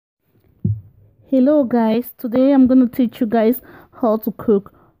Hello guys, today I'm going to teach you guys how to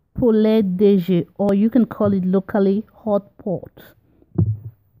cook Poulet DG, or you can call it locally hot pot.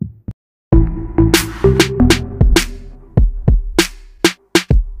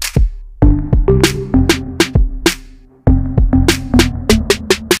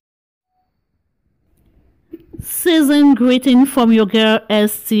 Season greeting from your girl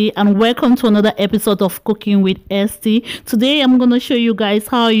Esthy, and welcome to another episode of Cooking with Esthy. Today I'm going to show you guys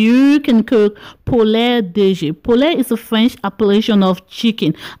how you can cook Poulet DG. Poulet is a French appellation of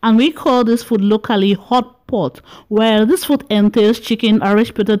chicken, and we call this food locally hot pot, where this food entails chicken,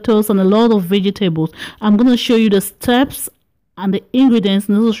 Irish potatoes, and a lot of vegetables. I'm going to show you the steps and the ingredients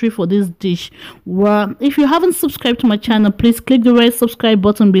necessary for this dish. Well, if you haven't subscribed to my channel, please click the red subscribe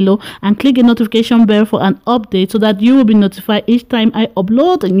button below and click the notification bell for an update so that you will be notified each time I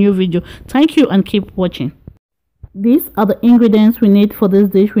upload a new video. Thank you and keep watching. These are the ingredients we need for this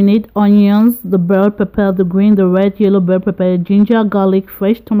dish. We need onions, the bell pepper, the green, the red, yellow bell pepper, ginger, garlic,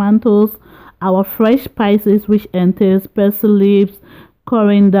 fresh tomatoes, our fresh spices, which entails parsley leaves,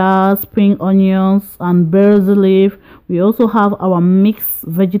 coriander, spring onions, and basil leaf. We also have our mixed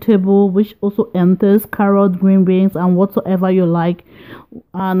vegetable, which also entails carrot, green beans, and whatsoever you like.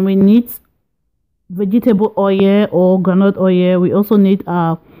 And we need vegetable oil or groundnut oil. We also need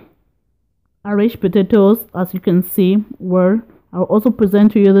Irish potatoes, as you can see. Where I'll also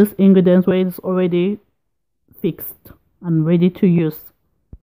present to you this ingredients where it's already fixed and ready to use.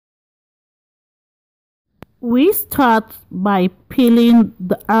 We start by peeling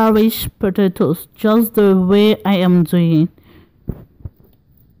the Irish potatoes just the way I am doing.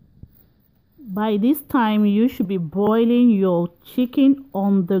 By this time, you should be boiling your chicken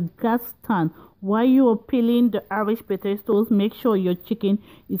on the gas stand. While you are peeling the Irish potatoes, make sure your chicken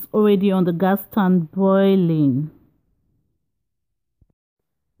is already on the gas stand boiling.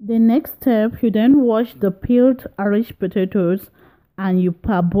 The next step, you then wash the peeled Irish potatoes and you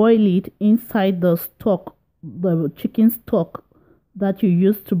parboil it inside the stock, the chicken stock that you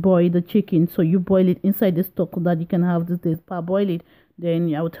use to boil the chicken. So you boil it inside the stock so that you can have this parboil it.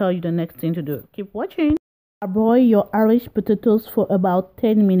 Then I will tell you the next thing to do. Keep watching. Parboil your Irish potatoes for about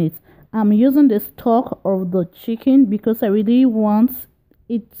 10 minutes. I'm using the stock of the chicken because I really want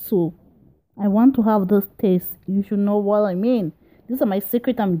it to, I want to have this taste. You should know what I mean. These are my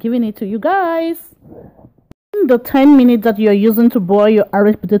secret. I'm giving it to you guys. The 10 minutes that you're using to boil your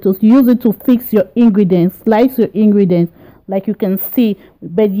Irish potatoes, use it to fix your ingredients, slice your ingredients like you can see.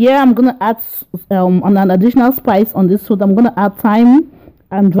 But yeah, I'm gonna add an additional spice on this food. I'm gonna add thyme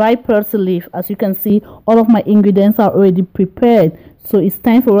and dry parsley leaf. As you can see, all of my ingredients are already prepared, so it's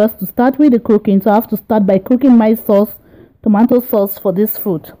time for us to start with the cooking. So I have to start by cooking my sauce, tomato sauce for this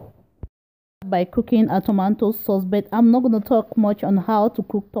food. By cooking a tomato sauce, but I'm not going to talk much on how to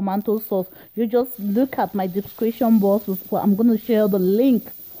cook tomato sauce. You just look at my description box where I'm going to share the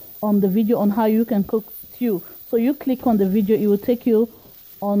link on the video on how you can cook stew. So you click on the video, it will take you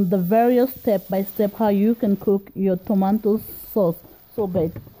on the various step by step how you can cook your tomato sauce. So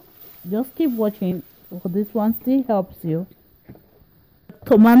but just keep watching, for this one still helps you.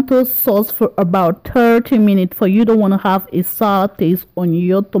 Tomato sauce for about 30 minutes, for you don't want to have a sour taste on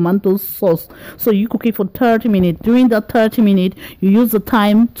your tomato sauce, so you cook it for 30 minutes. During that 30 minutes, you use the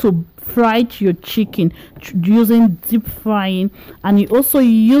time to fry your chicken using deep frying, and you also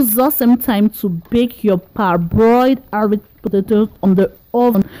use the same time to bake your parboiled Irish potatoes on the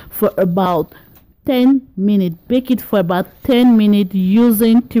oven for about 10 minutes. Bake it for about 10 minutes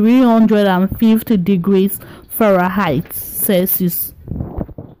using 350 degrees Fahrenheit Celsius.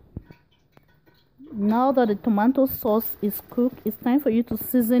 Now that the tomato sauce is cooked, it's time for you to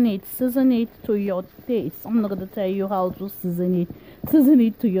season it. Season it to your taste. I'm not going to tell you how to season it. Season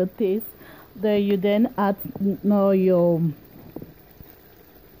it to your taste. There you then add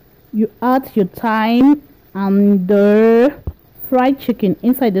you add your thyme and the fried chicken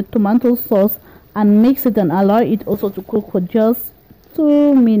inside the tomato sauce and mix it and allow it also to cook for just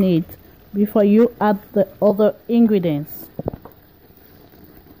 2 minutes before you add the other ingredients.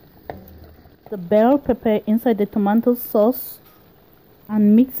 The bell pepper inside the tomato sauce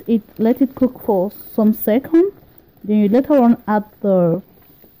and mix it, let it cook for some seconds. Then you later on add the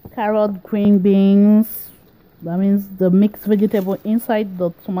carrot, green beans, that means the mixed vegetable inside the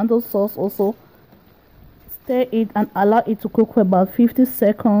tomato sauce. Also stir it and allow it to cook for about 50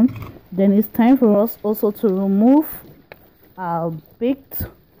 seconds. Then it's time for us also to remove our baked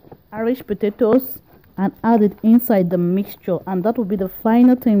Irish potatoes and add it inside the mixture, and that will be the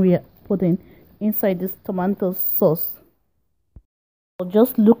final thing we are putting inside this tomato sauce. So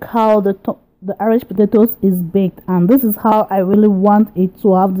just look how the Irish potatoes is baked, and this is how I really want it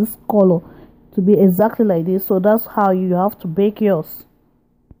to have this color. to be exactly like this. So that's how you have to bake yours.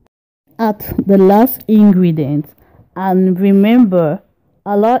 Add the last ingredient, and remember,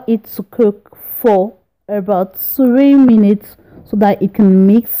 allow it to cook for about 3 minutes so that it can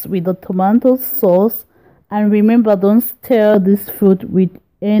mix with the tomato sauce. And remember, don't stir this food with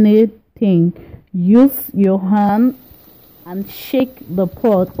anything. Use your hand and shake the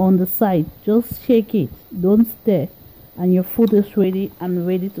pot on the side. Just shake it, don't stir, and your food is ready and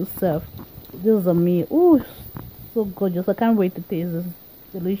ready to serve. This is a meal. Oh, so gorgeous. I can't wait to taste this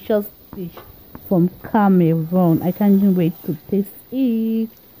delicious dish from Cameroon. I can't even wait to taste it.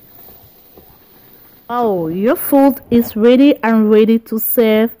 Oh, your food is ready and ready to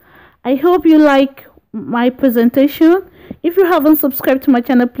serve. I hope you like my presentation. If you haven't subscribed to my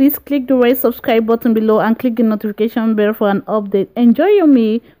channel, please click the red subscribe button below and click the notification bell for an update. Enjoy your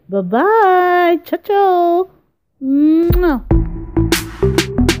meal. Bye bye. Ciao ciao. Mwah.